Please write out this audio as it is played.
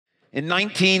In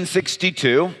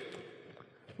 1962,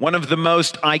 one of the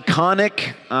most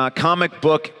iconic comic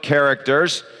book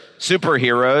characters,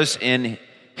 superheroes in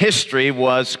history,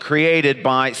 was created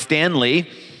by Stan Lee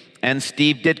and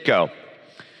Steve Ditko.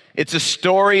 It's a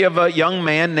story of a young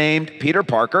man named Peter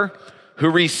Parker who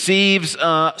receives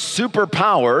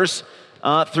superpowers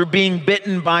through being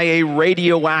bitten by a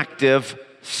radioactive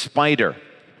spider.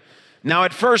 Now,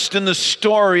 at first in the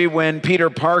story, when Peter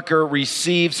Parker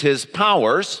receives his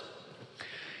powers,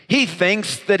 he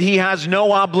thinks that he has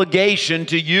no obligation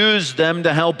to use them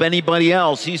to help anybody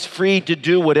else. He's free to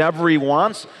do whatever he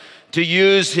wants, to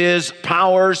use his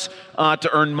powers to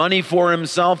earn money for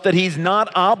himself, that he's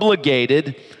not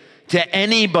obligated to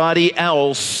anybody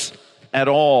else at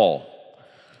all.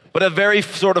 But a very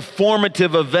sort of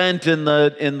formative event in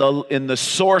the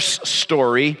source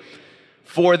story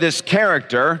for this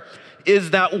character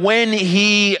is that when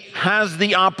he has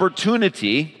the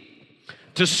opportunity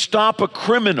to stop a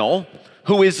criminal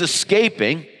who is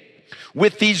escaping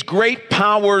with these great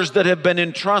powers that have been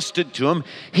entrusted to him,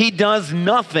 he does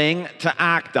nothing to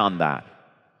act on that.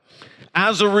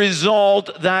 As a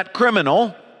result, that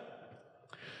criminal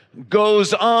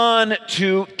goes on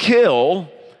to kill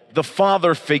the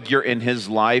father figure in his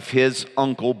life, his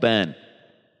Uncle Ben.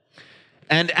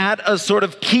 And at a sort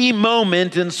of key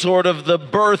moment in sort of the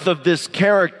birth of this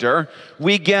character,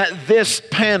 we get this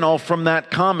panel from that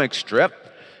comic strip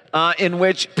in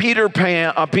which Peter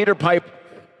Parker,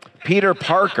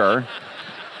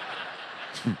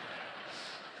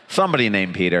 somebody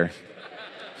named Peter,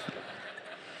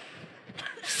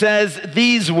 says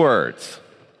these words: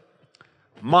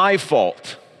 "My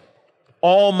fault,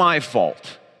 all my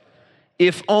fault.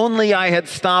 If only I had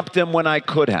stopped him when I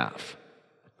could have.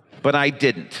 But I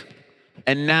didn't.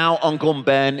 And now Uncle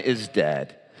Ben is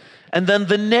dead." And then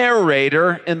the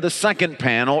narrator in the second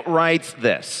panel writes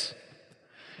this: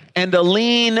 "And a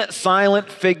lean,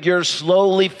 silent figure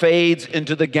slowly fades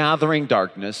into the gathering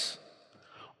darkness,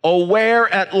 aware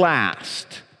at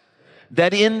last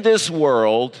that in this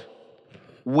world,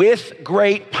 with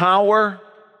great power,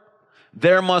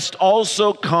 there must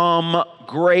also come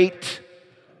great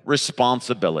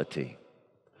responsibility.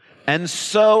 And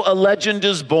so a legend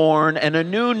is born, and a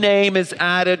new name is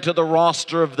added to the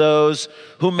roster of those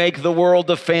who make the world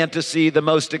of fantasy the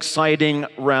most exciting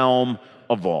realm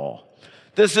of all."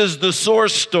 This is the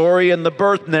source story and the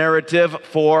birth narrative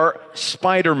for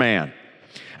Spider-Man.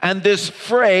 And this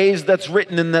phrase that's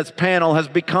written in this panel has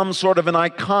become sort of an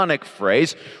iconic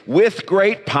phrase. With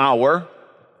great power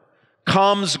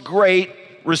comes great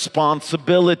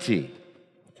responsibility.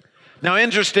 Now,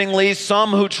 interestingly, some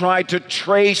who try to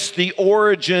trace the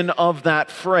origin of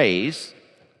that phrase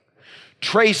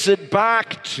trace it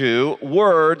back to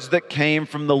words that came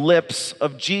from the lips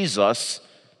of Jesus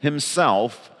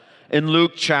himself in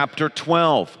Luke chapter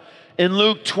 12. In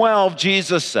Luke 12,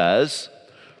 Jesus says,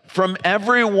 "From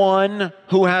everyone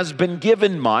who has been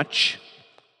given much,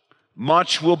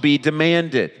 much will be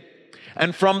demanded.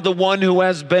 And from the one who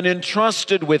has been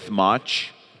entrusted with much,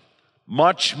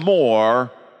 much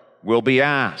more will be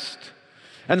asked."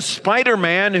 And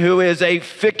Spider-Man, who is a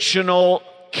fictional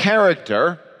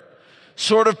character,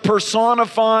 sort of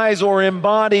personifies or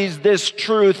embodies this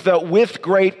truth that with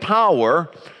great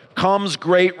power comes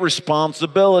great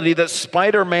responsibility, that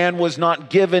Spider-Man was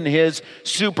not given his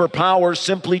superpowers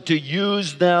simply to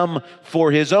use them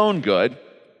for his own good.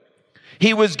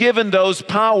 He was given those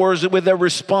powers with a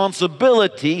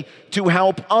responsibility to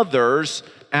help others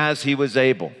as he was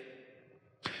able.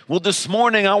 Well, this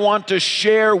morning I want to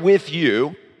share with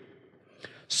you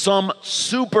some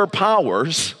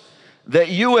superpowers that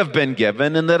you have been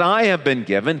given and that I have been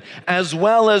given, as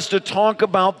well as to talk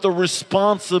about the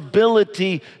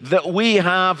responsibility that we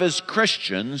have as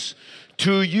Christians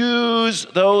to use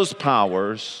those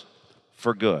powers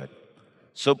for good.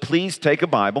 So please take a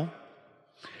Bible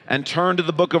and turn to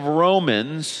the book of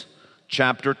Romans,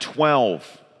 chapter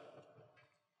 12.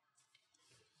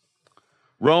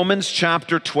 Romans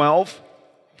chapter 12.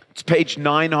 It's page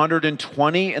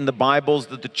 920 in the Bibles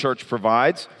that the church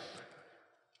provides.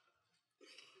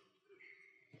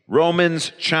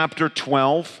 Romans chapter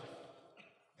 12.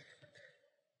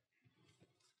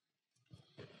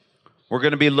 We're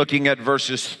going to be looking at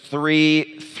verses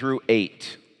 3 through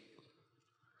 8.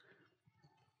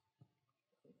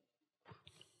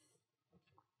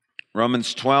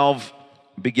 Romans 12,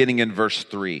 beginning in verse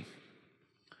 3.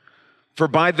 "For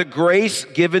by the grace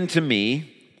given to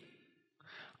me,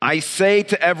 I say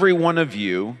to every one of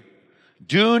you,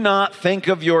 do not think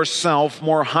of yourself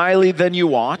more highly than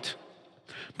you ought,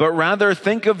 but rather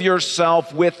think of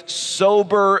yourself with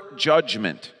sober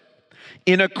judgment,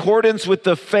 in accordance with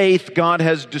the faith God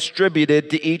has distributed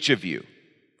to each of you.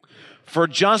 For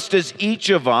just as each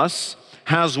of us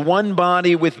has one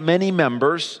body with many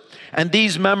members, and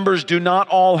these members do not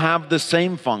all have the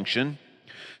same function,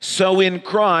 so in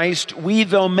Christ we,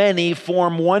 though many,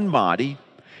 form one body,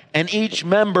 and each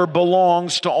member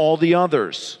belongs to all the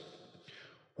others.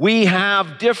 We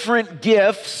have different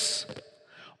gifts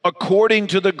according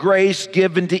to the grace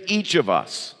given to each of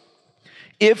us.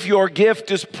 If your gift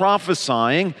is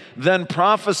prophesying, then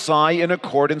prophesy in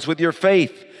accordance with your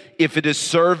faith. If it is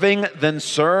serving, then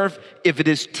serve. If it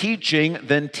is teaching,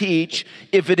 then teach.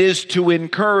 If it is to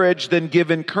encourage, then give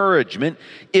encouragement.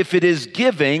 If it is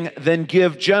giving, then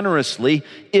give generously.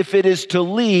 If it is to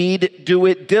lead, do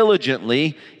it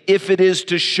diligently. If it is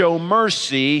to show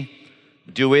mercy,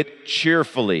 do it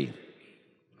cheerfully.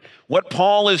 What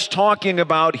Paul is talking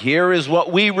about here is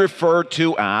what we refer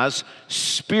to as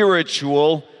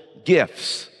spiritual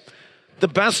gifts. The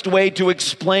best way to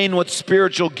explain what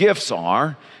spiritual gifts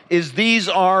are is these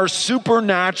are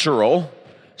supernatural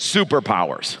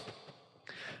superpowers.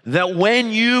 That when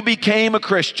you became a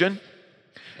Christian,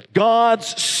 God's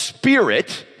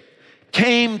Spirit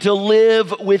came to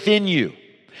live within you.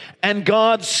 And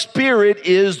God's Spirit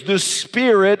is the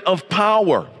Spirit of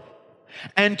power.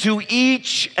 And to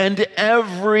each and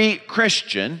every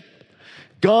Christian,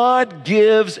 God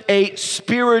gives a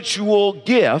spiritual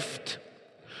gift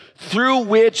through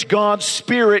which God's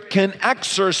Spirit can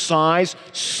exercise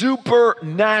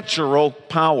supernatural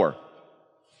power.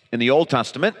 In the Old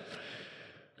Testament,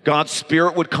 God's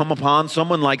Spirit would come upon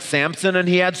someone like Samson, and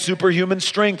he had superhuman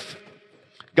strength.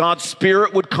 God's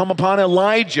Spirit would come upon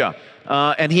Elijah,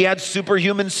 and he had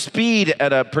superhuman speed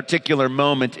at a particular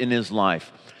moment in his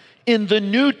life. In the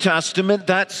New Testament,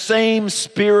 that same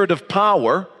Spirit of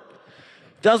power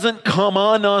doesn't come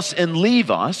on us and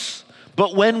leave us,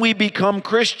 but when we become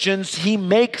Christians, He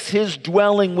makes His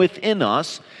dwelling within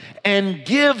us and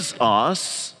gives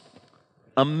us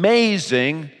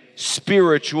amazing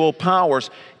spiritual powers.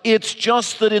 It's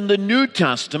just that in the New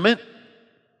Testament,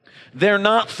 they're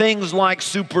not things like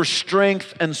super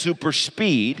strength and super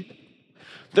speed.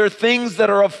 They're things that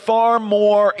are of far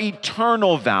more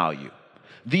eternal value.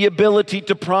 The ability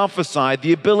to prophesy,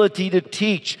 the ability to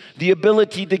teach, the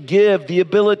ability to give, the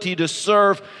ability to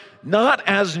serve, not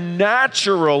as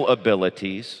natural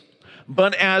abilities,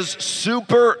 but as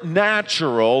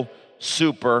supernatural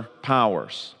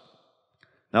superpowers.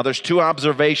 Now, there's two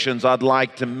observations I'd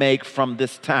like to make from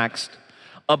this text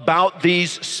about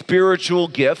these spiritual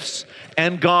gifts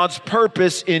and God's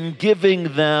purpose in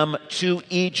giving them to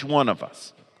each one of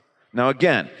us. Now,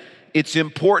 again, it's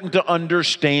important to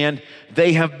understand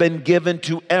they have been given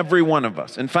to every one of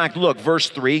us. In fact, look, verse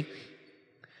 3.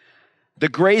 The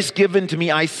grace given to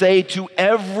me, I say to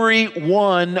every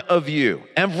one of you.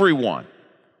 Everyone.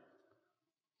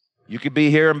 You could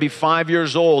be here and be 5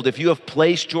 years old. If you have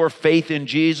placed your faith in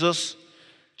Jesus,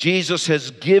 Jesus has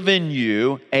given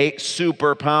you a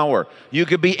superpower. You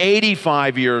could be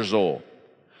 85 years old.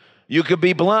 You could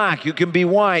be black. You can be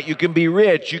white. You can be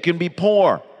rich. You can be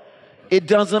poor. It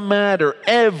doesn't matter.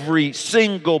 Every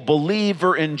single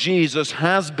believer in Jesus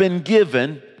has been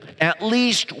given at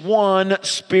least one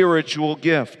spiritual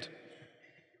gift.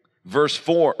 Verse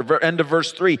 4, end of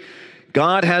verse 3.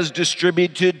 God has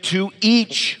distributed to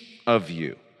each of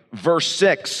you. Verse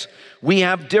 6. We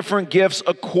have different gifts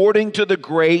according to the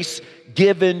grace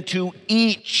given to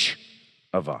each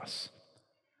of us.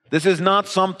 This is not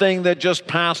something that just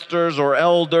pastors or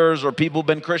elders or people who've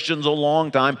been Christians a long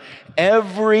time.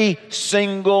 Every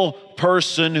single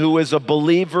person who is a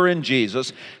believer in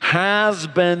Jesus has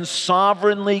been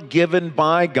sovereignly given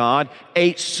by God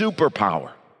a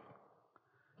superpower.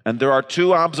 And there are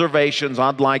two observations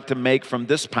I'd like to make from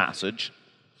this passage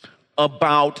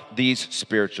about these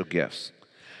spiritual gifts.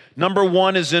 Number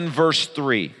one is in verse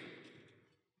 3.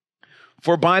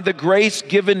 For by the grace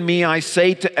given me, I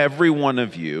say to every one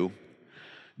of you,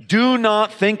 do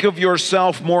not think of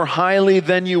yourself more highly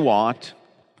than you ought,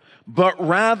 but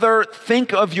rather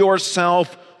think of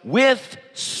yourself with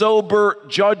sober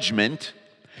judgment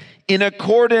in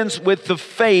accordance with the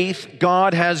faith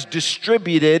God has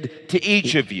distributed to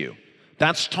each of you.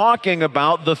 That's talking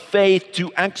about the faith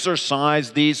to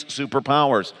exercise these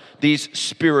superpowers, these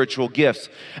spiritual gifts.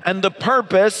 And the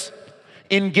purpose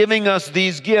in giving us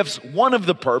these gifts, one of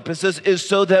the purposes is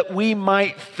so that we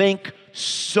might think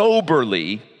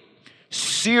soberly,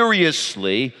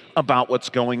 seriously about what's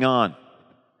going on.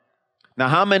 Now,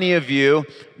 how many of you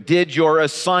did your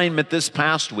assignment this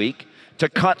past week to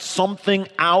cut something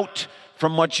out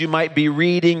from what you might be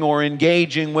reading or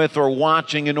engaging with or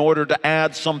watching in order to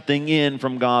add something in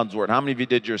from God's Word? How many of you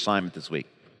did your assignment this week?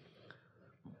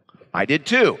 I did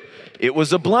too. It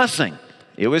was a blessing.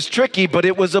 It was tricky, but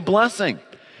it was a blessing.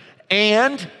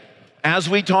 And as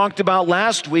we talked about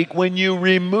last week, when you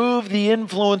remove the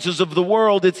influences of the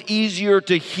world, it's easier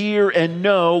to hear and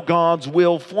know God's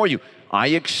will for you. I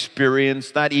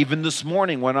experienced that even this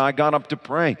morning when I got up to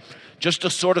pray. Just a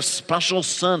sort of special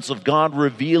sense of God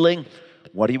revealing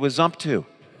what He was up to.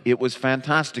 It was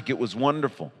fantastic. It was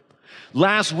wonderful.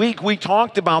 Last week, we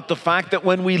talked about the fact that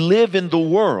when we live in the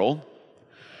world,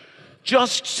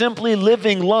 just simply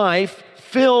living life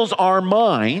fills our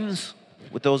minds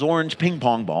with those orange ping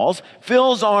pong balls,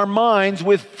 fills our minds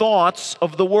with thoughts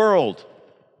of the world.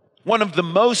 One of the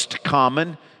most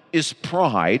common is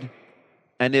pride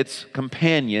and its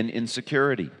companion,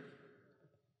 insecurity.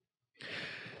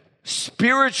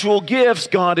 Spiritual gifts,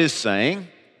 God is saying,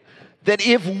 that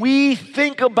if we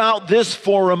think about this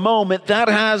for a moment, that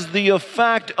has the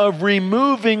effect of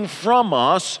removing from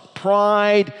us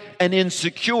pride and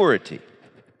insecurity.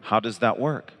 How does that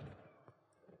work?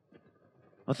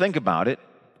 Well, think about it.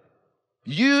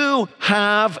 You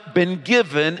have been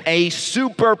given a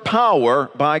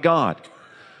superpower by God,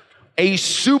 a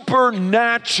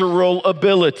supernatural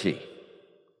ability.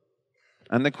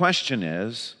 And the question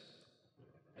is,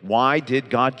 why did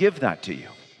God give that to you?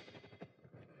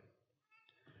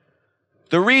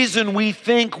 The reason we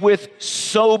think with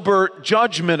sober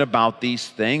judgment about these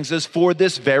things is for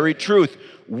this very truth.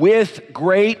 With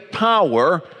great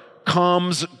power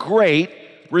comes great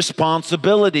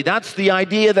responsibility. That's the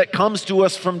idea that comes to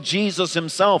us from Jesus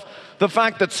Himself. The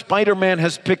fact that Spider-Man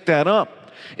has picked that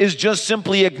up is just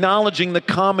simply acknowledging the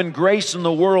common grace in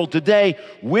the world today.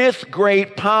 With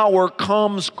great power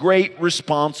comes great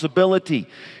responsibility.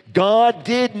 God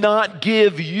did not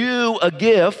give you a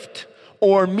gift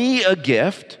or me a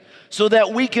gift so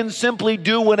that we can simply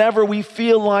do whatever we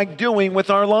feel like doing with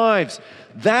our lives.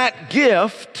 That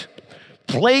gift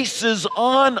places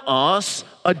on us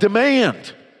a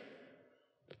demand,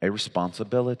 a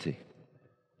responsibility.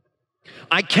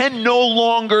 I can no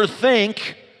longer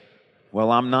think,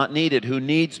 well, I'm not needed. Who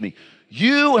needs me?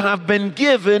 You have been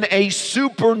given a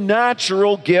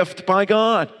supernatural gift by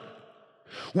God.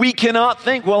 We cannot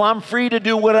think, well, I'm free to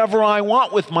do whatever I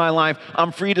want with my life.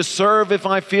 I'm free to serve if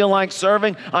I feel like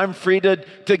serving. I'm free to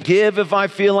give if I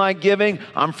feel like giving.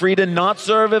 I'm free to not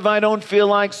serve if I don't feel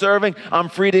like serving. I'm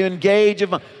free to engage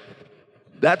if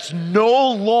That's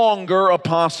no longer a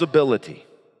possibility.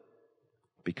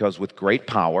 Because with great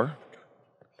power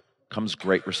comes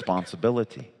great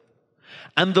responsibility.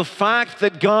 And the fact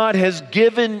that God has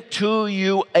given to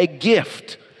you a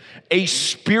gift, a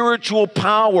spiritual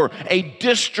power, a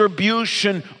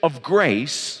distribution of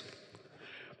grace,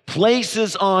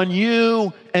 places on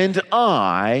you and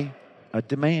I a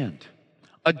demand.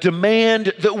 A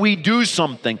demand that we do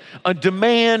something, a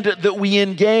demand that we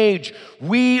engage.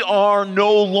 We are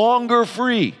no longer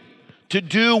free to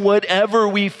do whatever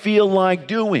we feel like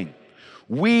doing.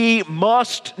 We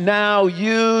must now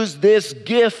use this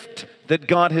gift that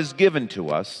God has given to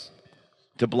us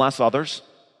to bless others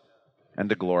and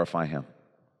to glorify Him.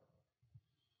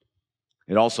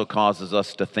 It also causes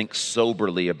us to think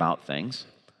soberly about things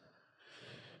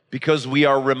because we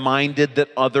are reminded that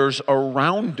others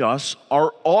around us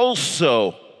are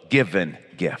also given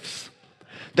gifts.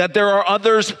 That there are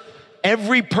others,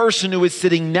 every person who is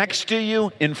sitting next to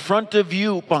you, in front of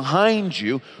you, behind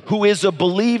you, who is a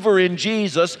believer in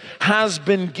Jesus, has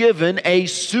been given a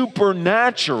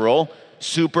supernatural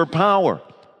superpower.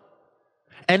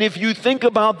 And if you think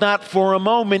about that for a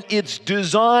moment, it's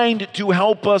designed to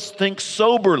help us think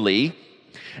soberly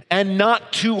and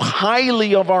not too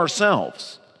highly of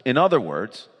ourselves. In other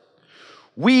words,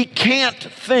 we can't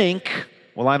think,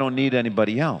 well, I don't need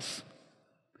anybody else.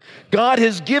 God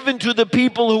has given to the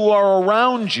people who are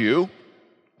around you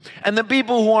and the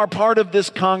people who are part of this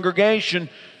congregation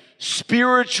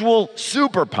spiritual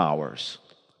superpowers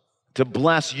to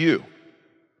bless you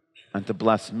and to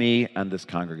bless me and this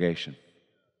congregation.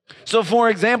 So, for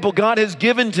example, God has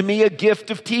given to me a gift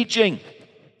of teaching.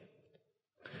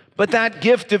 But that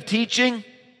gift of teaching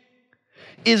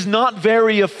is not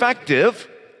very effective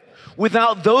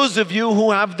without those of you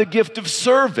who have the gift of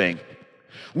serving,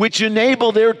 which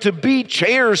enable there to be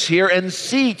chairs here and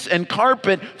seats and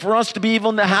carpet for us to be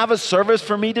able to have a service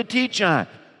for me to teach at.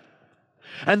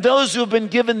 And those who have been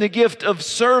given the gift of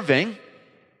serving,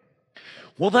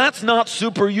 well, that's not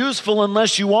super useful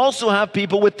unless you also have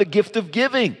people with the gift of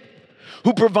giving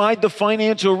who provide the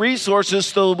financial resources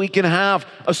so that we can have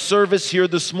a service here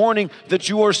this morning that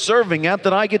you are serving at,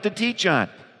 that I get to teach at.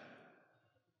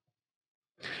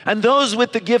 And those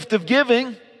with the gift of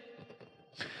giving,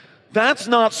 That's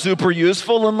not super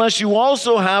useful unless you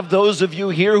also have those of you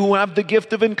here who have the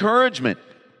gift of encouragement.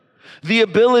 The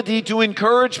ability to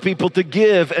encourage people to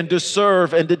give and to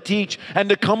serve and to teach and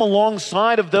to come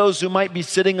alongside of those who might be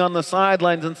sitting on the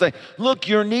sidelines and say, look,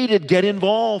 you're needed, get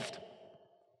involved.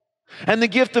 And the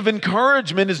gift of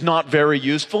encouragement is not very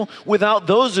useful without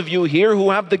those of you here who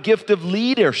have the gift of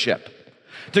leadership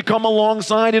to come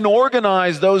alongside and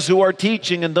organize those who are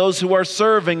teaching and those who are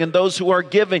serving and those who are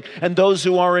giving and those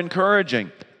who are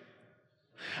encouraging.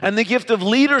 And the gift of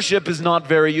leadership is not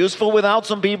very useful without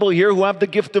some people here who have the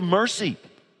gift of mercy,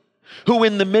 who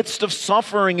in the midst of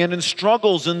suffering and in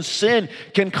struggles and sin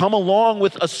can come along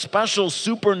with a special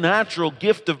supernatural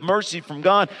gift of mercy from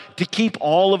God to keep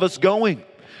all of us going.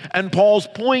 And Paul's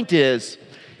point is,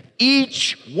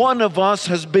 each one of us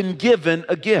has been given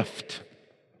a gift.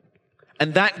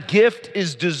 And that gift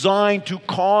is designed to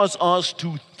cause us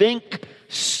to think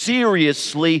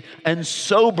seriously and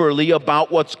soberly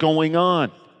about what's going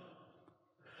on.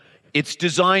 It's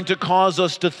designed to cause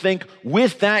us to think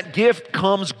with that gift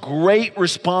comes great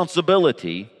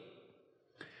responsibility.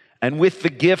 And with the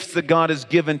gifts that God has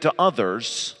given to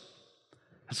others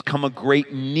has come a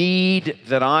great need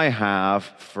that I have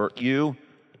for you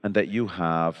and that you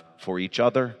have for each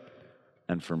other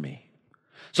and for me.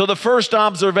 So the first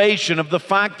observation of the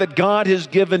fact that God has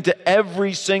given to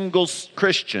every single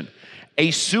Christian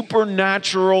a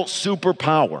supernatural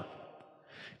superpower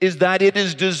is that it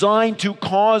is designed to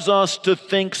cause us to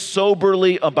think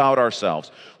soberly about ourselves.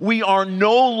 We are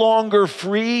no longer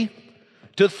free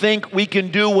to think we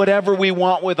can do whatever we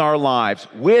want with our lives.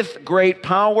 With great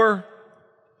power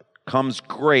comes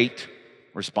great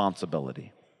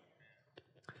responsibility.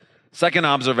 Second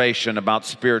observation about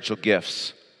spiritual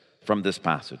gifts from this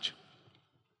passage.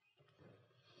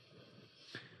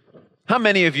 How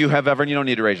many of you have ever, and you don't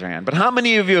need to raise your hand, but how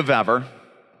many of you have ever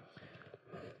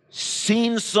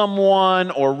seen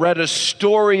someone or read a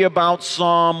story about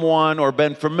someone or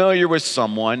been familiar with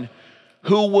someone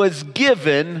who was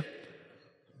given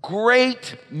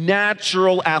great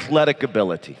natural athletic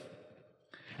ability?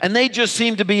 And they just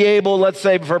seem to be able, let's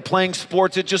say for playing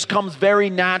sports, it just comes very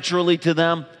naturally to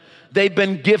them. They've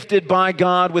been gifted by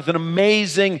God with an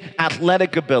amazing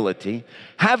athletic ability.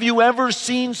 Have you ever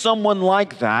seen someone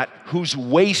like that who's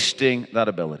wasting that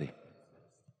ability?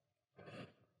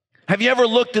 Have you ever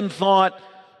looked and thought,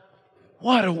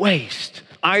 what a waste?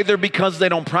 Either because they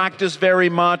don't practice very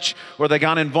much, or they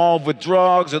got involved with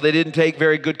drugs, or they didn't take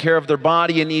very good care of their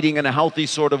body and eating in a healthy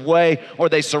sort of way, or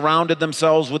they surrounded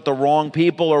themselves with the wrong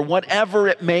people, or whatever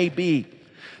it may be.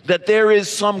 That there is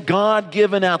some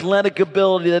God-given athletic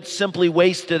ability that's simply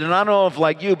wasted. And I don't know if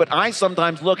like you, but I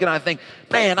sometimes look and I think,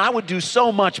 man, I would do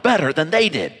so much better than they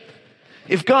did.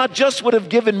 If God just would have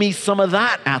given me some of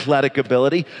that athletic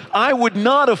ability, I would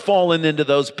not have fallen into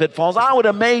those pitfalls. I would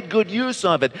have made good use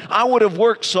of it. I would have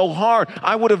worked so hard.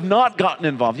 I would have not gotten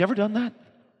involved. You ever done that?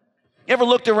 You ever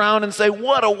looked around and say,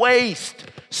 what a waste.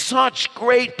 Such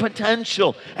great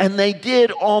potential. And they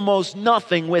did almost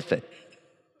nothing with it.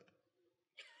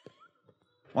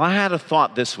 Well, I had a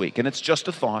thought this week, and it's just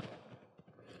a thought.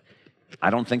 I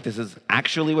don't think this is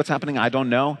actually what's happening. I don't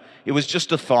know. It was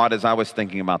just a thought as I was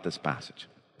thinking about this passage.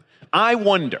 I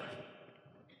wonder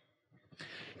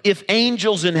if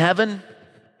angels in heaven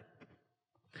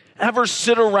ever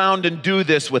sit around and do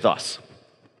this with us.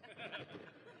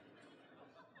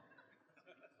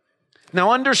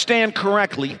 Now, understand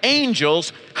correctly,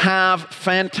 angels have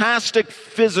fantastic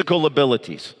physical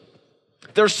abilities.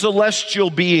 They're celestial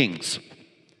beings.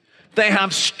 They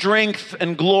have strength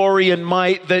and glory and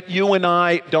might that you and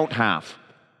I don't have.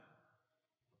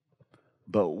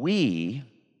 But we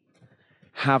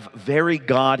have very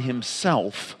God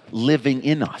Himself living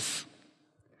in us.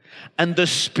 And the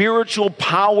spiritual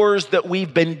powers that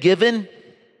we've been given,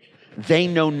 they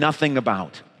know nothing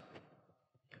about.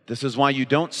 This is why you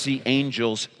don't see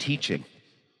angels teaching.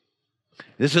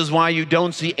 This is why you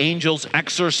don't see angels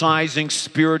exercising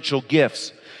spiritual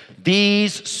gifts.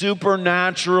 These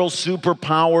supernatural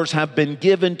superpowers have been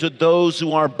given to those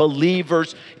who are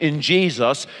believers in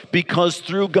Jesus because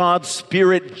through God's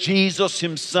Spirit, Jesus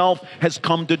Himself has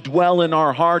come to dwell in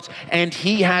our hearts, and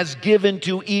He has given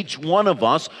to each one of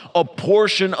us a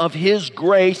portion of His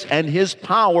grace and His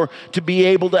power to be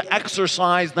able to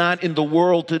exercise that in the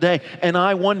world today. And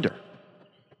I wonder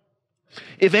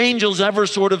if angels ever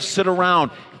sort of sit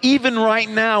around, even right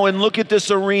now, and look at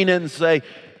this arena and say,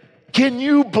 can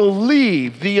you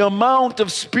believe the amount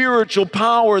of spiritual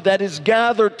power that is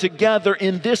gathered together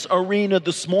in this arena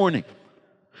this morning?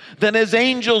 That as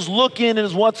angels look in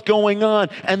as what's going on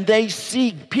and they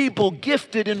see people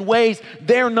gifted in ways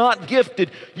they're not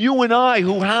gifted, you and I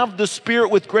who have the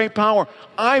Spirit with great power,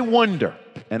 I wonder,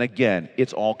 and again,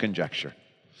 it's all conjecture,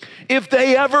 if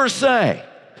they ever say,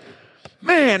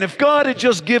 man, if God had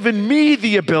just given me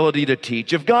the ability to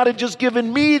teach, if God had just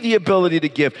given me the ability to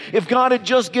give, if God had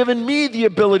just given me the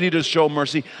ability to show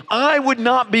mercy, I would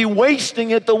not be wasting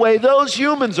it the way those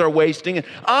humans are wasting it.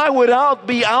 I would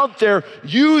be out there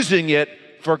using it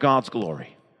for God's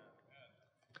glory.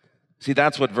 See,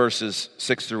 that's what verses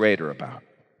 6 through 8 are about.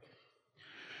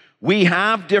 We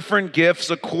have different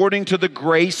gifts according to the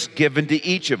grace given to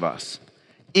each of us.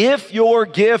 If your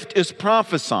gift is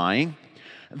prophesying,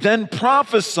 then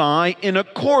prophesy in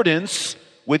accordance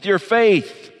with your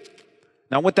faith.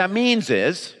 Now, what that means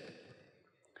is,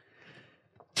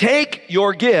 take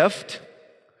your gift,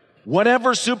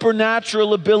 whatever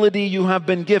supernatural ability you have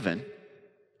been given,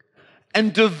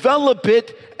 and develop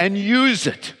it and use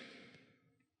it.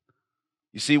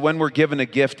 You see, when we're given a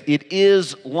gift, it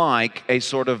is like a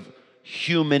sort of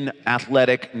human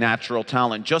athletic natural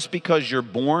talent. Just because you're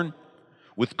born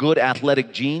with good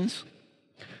athletic genes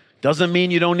doesn't mean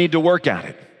you don't need to work at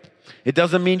it. It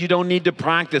doesn't mean you don't need to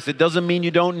practice. It doesn't mean you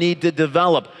don't need to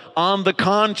develop. On the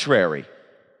contrary,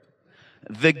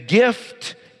 the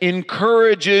gift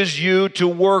encourages you to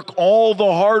work all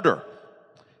the harder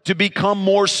to become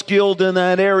more skilled in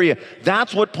that area.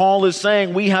 That's what Paul is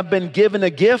saying. We have been given a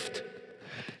gift.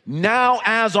 Now,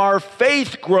 as our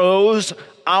faith grows,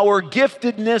 our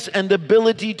giftedness and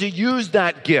ability to use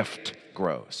that gift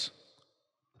grows.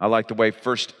 I like the way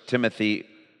 1 Timothy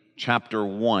chapter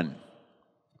 1,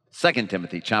 2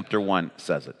 Timothy chapter 1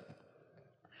 says it.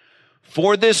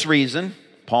 For this reason,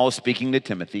 Paul is speaking to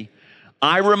Timothy,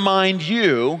 I remind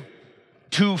you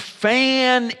to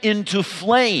fan into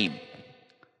flame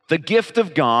the gift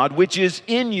of God which is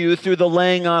in you through the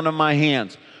laying on of my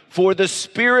hands. For the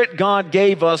Spirit God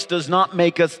gave us does not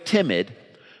make us timid,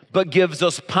 but gives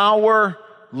us power,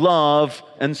 love,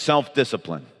 and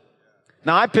self-discipline.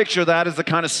 Now, I picture that as the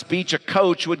kind of speech a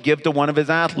coach would give to one of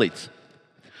his athletes.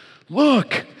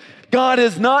 Look, God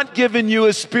has not given you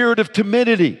a spirit of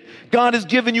timidity. God has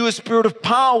given you a spirit of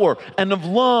power and of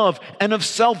love and of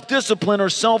self-discipline or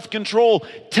self-control.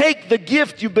 Take the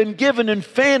gift you've been given and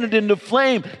fan it into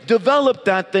flame. Develop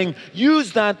that thing.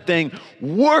 Use that thing.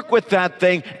 Work with that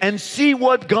thing and see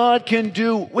what God can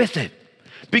do with it.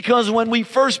 Because when we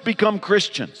first become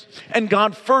Christians and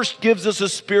God first gives us a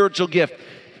spiritual gift,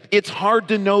 it's hard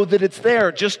to know that it's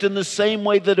there, just in the same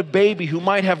way that a baby who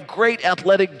might have great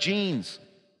athletic genes.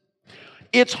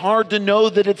 It's hard to know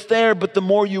that it's there, but the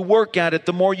more you work at it,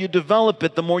 the more you develop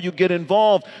it, the more you get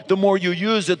involved, the more you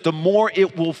use it, the more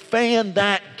it will fan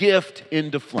that gift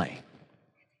into flame.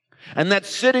 And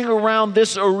that's sitting around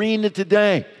this arena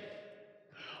today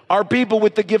are people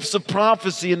with the gifts of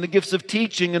prophecy and the gifts of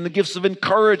teaching and the gifts of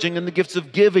encouraging and the gifts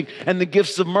of giving and the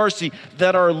gifts of mercy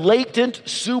that are latent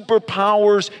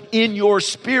superpowers in your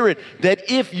spirit, that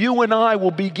if you and I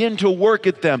will begin to work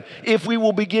at them, if we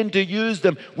will begin to use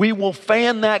them, we will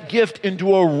fan that gift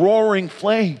into a roaring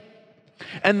flame.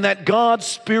 And that God's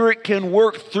Spirit can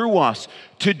work through us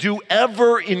to do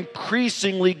ever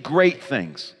increasingly great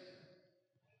things.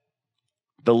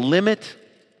 The limit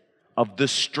of the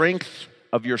strength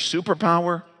of your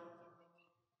superpower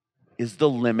is the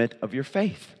limit of your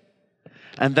faith.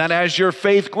 And that as your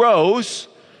faith grows,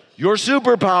 your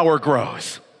superpower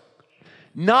grows.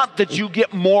 Not that you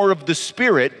get more of the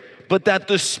Spirit, but that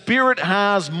the Spirit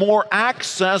has more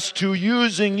access to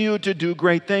using you to do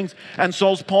great things. And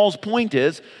so Paul's point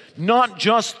is, not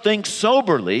just think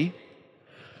soberly.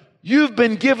 You've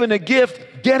been given a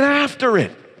gift, get after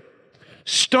it.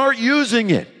 Start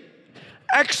using it.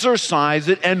 Exercise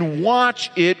it and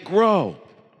watch it grow.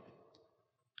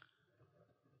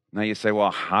 Now you say,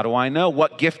 well, how do I know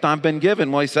what gift I've been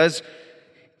given? Well, he says,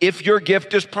 if your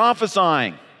gift is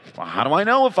prophesying. Well, how do I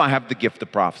know if I have the gift of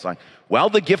prophesying? Well,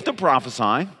 the gift of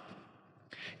prophesying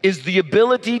is the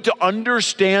ability to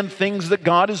understand things that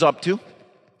God is up to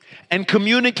and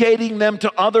communicating them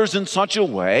to others in such a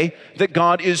way that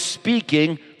God is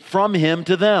speaking from Him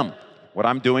to them. What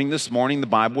I'm doing this morning, the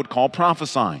Bible would call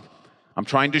prophesying. I'm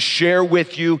trying to share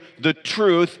with you the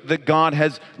truth that God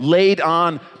has laid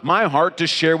on my heart to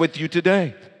share with you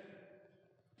today.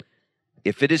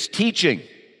 If it is teaching,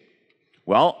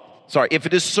 if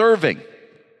it is serving,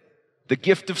 the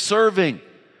gift of serving,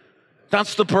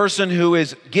 that's the person who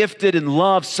is gifted and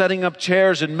loves setting up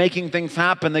chairs and making things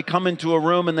happen. They come into a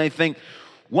room and they think,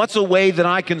 What's a way that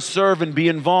I can serve and be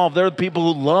involved? There are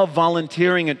people who love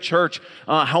volunteering at church,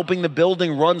 helping the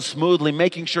building run smoothly,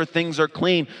 making sure things are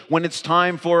clean. When it's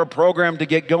time for a program to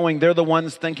get going, they're the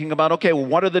ones thinking about, okay, well,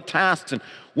 what are the tasks and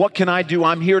what can I do?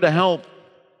 I'm here to help.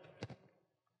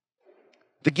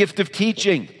 The gift of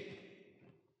teaching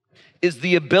is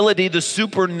the ability, the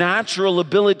supernatural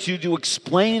ability to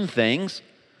explain things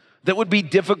that would be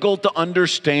difficult to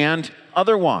understand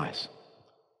otherwise.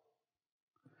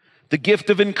 The gift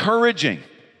of encouraging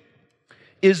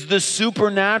is the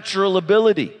supernatural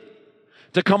ability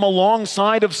to come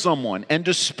alongside of someone and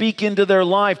to speak into their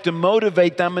life, to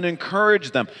motivate them and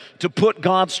encourage them, to put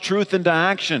God's truth into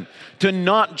action, to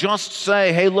not just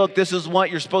say, hey, look, this is what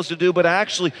you're supposed to do, but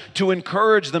actually to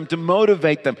encourage them, to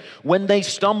motivate them. When they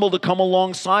stumble, to come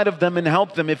alongside of them and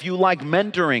help them. If you like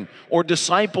mentoring or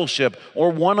discipleship or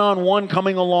one-on-one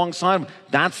coming alongside them,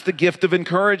 that's the gift of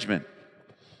encouragement.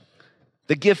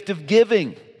 The gift of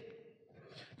giving.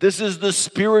 This is the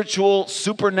spiritual,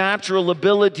 supernatural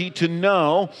ability to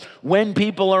know when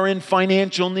people are in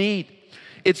financial need.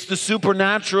 It's the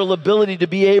supernatural ability to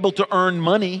be able to earn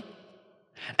money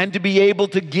and to be able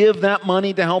to give that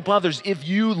money to help others. If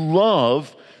you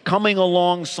love coming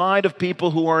alongside of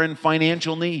people who are in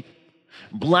financial need,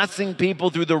 blessing people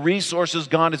through the resources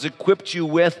God has equipped you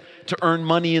with to earn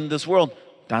money in this world,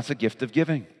 that's a gift of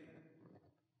giving.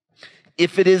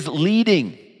 If it is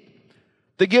leading,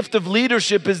 the gift of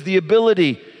leadership is the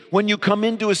ability when you come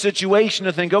into a situation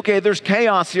to think, okay, there's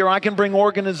chaos here. I can bring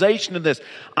organization to this.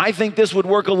 I think this would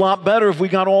work a lot better if we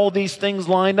got all these things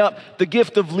lined up. The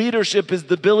gift of leadership is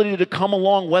the ability to come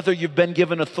along, whether you've been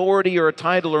given authority or a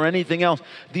title or anything else.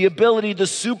 The ability, the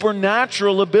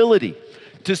supernatural ability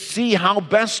to see how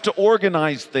best to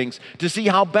organize things, to see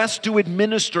how best to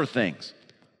administer things.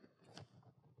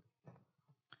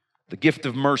 The gift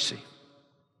of mercy.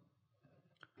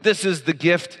 This is the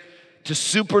gift to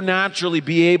supernaturally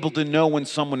be able to know when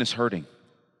someone is hurting.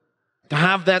 To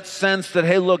have that sense that,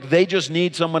 hey, look, they just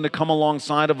need someone to come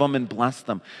alongside of them and bless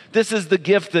them. This is the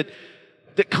gift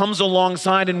that comes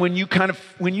alongside, and when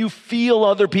you feel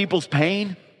other people's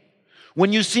pain,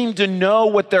 when you seem to know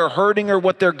what they're hurting or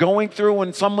what they're going through,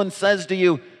 when someone says to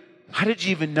you, how did you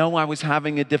even know I was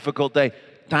having a difficult day?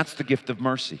 That's the gift of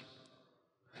mercy.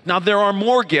 Now, there are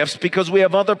more gifts because we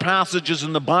have other passages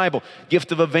in the Bible.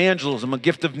 Gift of evangelism, a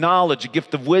gift of knowledge, a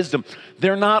gift of wisdom.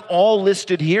 They're not all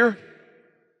listed here.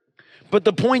 But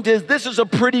the point is, this is a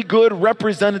pretty good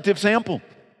representative sample.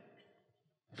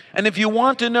 And if you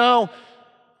want to know,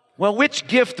 well, which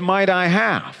gift might I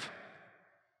have?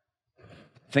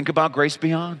 Think about Grace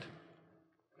Beyond.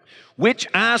 Which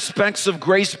aspects of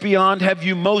Grace Beyond have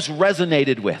you most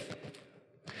resonated with?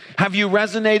 Have you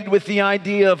resonated with the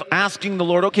idea of asking the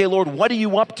Lord, okay, Lord, what are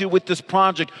you up to with this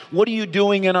project? What are you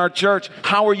doing in our church?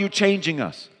 How are you changing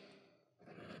us?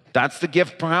 That's the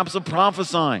gift perhaps of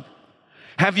prophesying.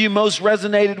 Have you most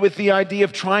resonated with the idea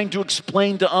of trying to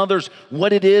explain to others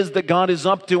what it is that God is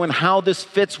up to and how this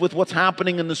fits with what's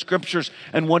happening in the scriptures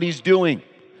and what He's doing?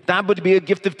 That would be a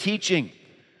gift of teaching.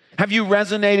 Have you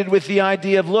resonated with the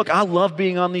idea of, look, I love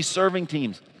being on these serving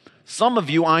teams. Some of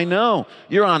you, I know,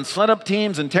 you're on set-up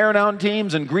teams and tear-down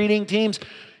teams and greeting teams.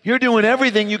 You're doing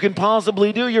everything you can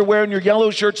possibly do. You're wearing your yellow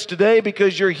shirts today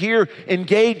because you're here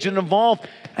engaged and involved.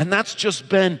 And that's just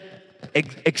been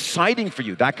exciting for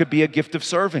you. That could be a gift of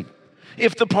serving.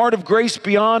 If the part of Grace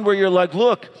Beyond where you're like,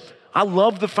 look, I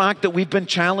love the fact that we've been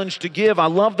challenged to give. I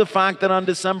love the fact that on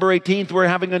December 18th, we're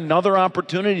having another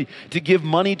opportunity to give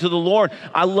money to the Lord.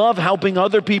 I love helping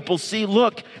other people see,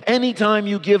 look, anytime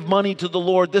you give money to the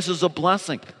Lord, this is a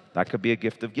blessing. That could be a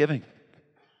gift of giving.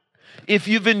 If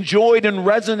you've enjoyed and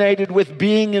resonated with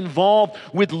being involved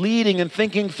with leading and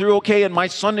thinking through, okay, in my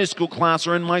Sunday school class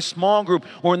or in my small group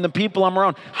or in the people I'm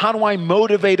around, how do I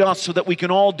motivate us so that we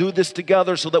can all do this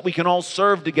together, so that we can all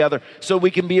serve together, so we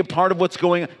can be a part of what's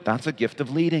going on? That's a gift of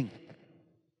leading.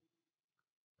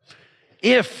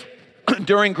 If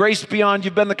during Grace Beyond,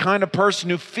 you've been the kind of person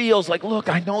who feels like, look,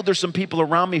 I know there's some people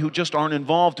around me who just aren't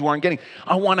involved, who aren't getting,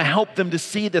 I want to help them to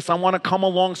see this. I want to come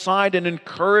alongside and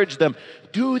encourage them.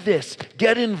 Do this,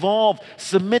 get involved,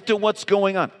 submit to what's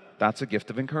going on. That's a gift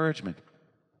of encouragement.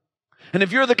 And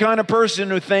if you're the kind of person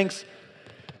who thinks,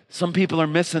 some people are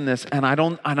missing this, and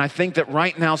I think that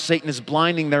right now Satan is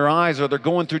blinding their eyes, or they're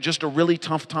going through just a really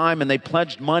tough time and they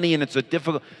pledged money and it's a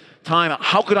difficult time.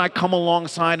 How could I come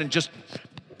alongside and just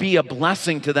be a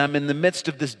blessing to them in the midst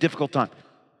of this difficult time?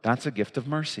 That's a gift of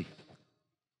mercy.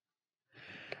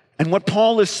 And what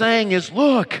Paul is saying is,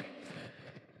 look,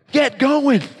 get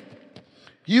going.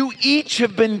 You each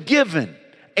have been given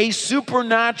a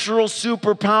supernatural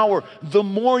superpower. The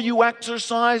more you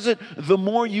exercise it, the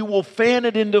more you will fan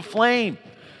it into flame.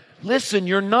 Listen,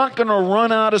 you're not going to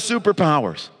run out of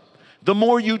superpowers. The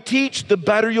more you teach, the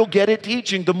better you'll get at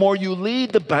teaching. The more you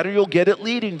lead, the better you'll get at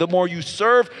leading. The more you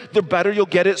serve, the better you'll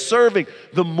get at serving.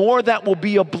 The more that will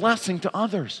be a blessing to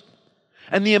others.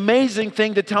 And the amazing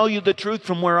thing, to tell you the truth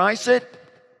from where I sit,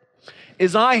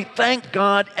 is I thank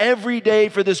God every day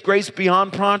for this Grace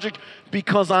Beyond project,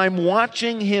 because I'm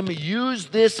watching Him use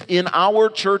this in our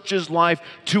church's life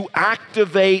to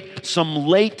activate some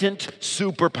latent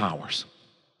superpowers.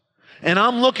 And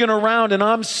I'm looking around and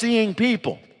I'm seeing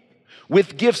people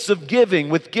with gifts of giving,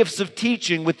 with gifts of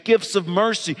teaching, with gifts of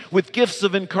mercy, with gifts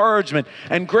of encouragement.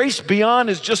 And Grace Beyond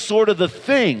is just sort of the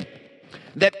thing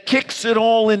that kicks it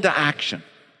all into action.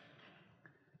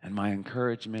 And my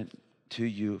encouragement to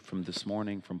you from this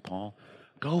morning, from Paul,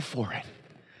 go for it.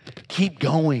 Keep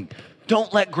going.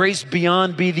 Don't let Grace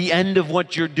Beyond be the end of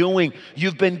what you're doing.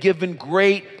 You've been given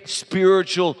great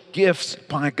spiritual gifts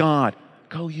by God.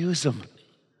 Go use them.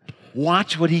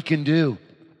 Watch what He can do.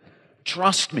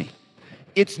 Trust me.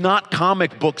 It's not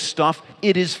comic book stuff.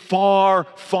 It is far,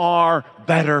 far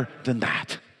better than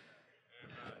that.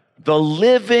 The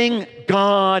living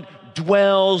God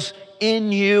dwells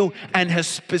in you and has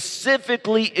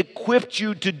specifically equipped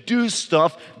you to do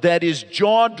stuff that is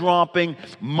jaw-dropping,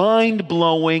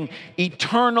 mind-blowing,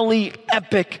 eternally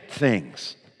epic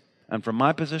things. And from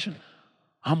my position,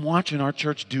 I'm watching our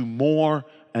church do more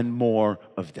and more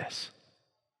of this.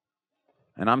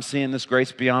 And I'm seeing this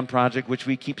Grace Beyond project, which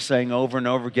we keep saying over and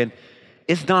over again,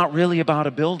 is not really about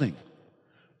a building.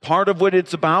 Part of what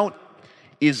it's about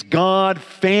is God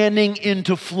fanning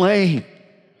into flame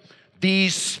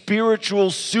these spiritual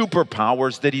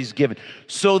superpowers that He's given,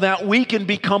 so that we can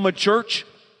become a church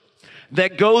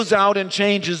that goes out and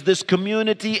changes this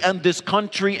community and this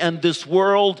country and this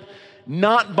world,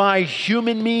 not by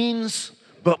human means,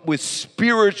 but with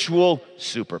spiritual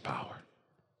superpower.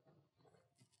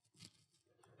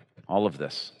 All of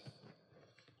this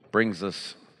brings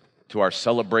us to our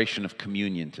celebration of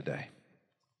communion today.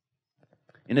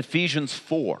 In Ephesians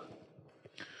 4,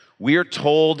 we are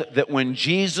told that when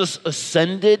Jesus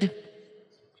ascended,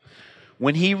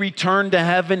 when He returned to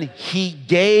heaven, He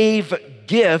gave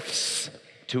gifts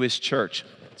to His church.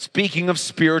 Speaking of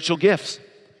spiritual gifts,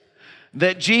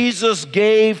 that Jesus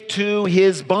gave to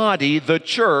His body, the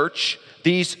church,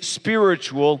 these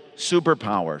spiritual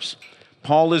superpowers.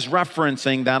 Paul is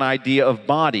referencing that idea of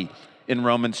body in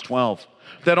Romans 12.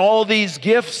 That all these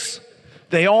gifts,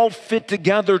 they all fit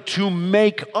together to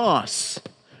make us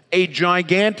a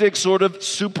gigantic sort of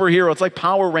superhero. It's like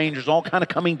Power Rangers all kind of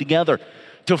coming together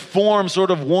to form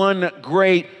sort of one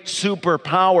great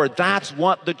superpower. That's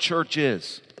what the church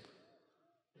is.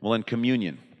 Well, in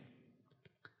communion,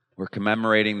 we're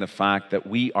commemorating the fact that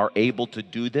we are able to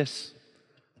do this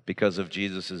because of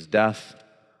Jesus' death,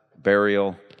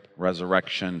 burial,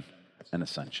 resurrection, and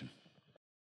ascension.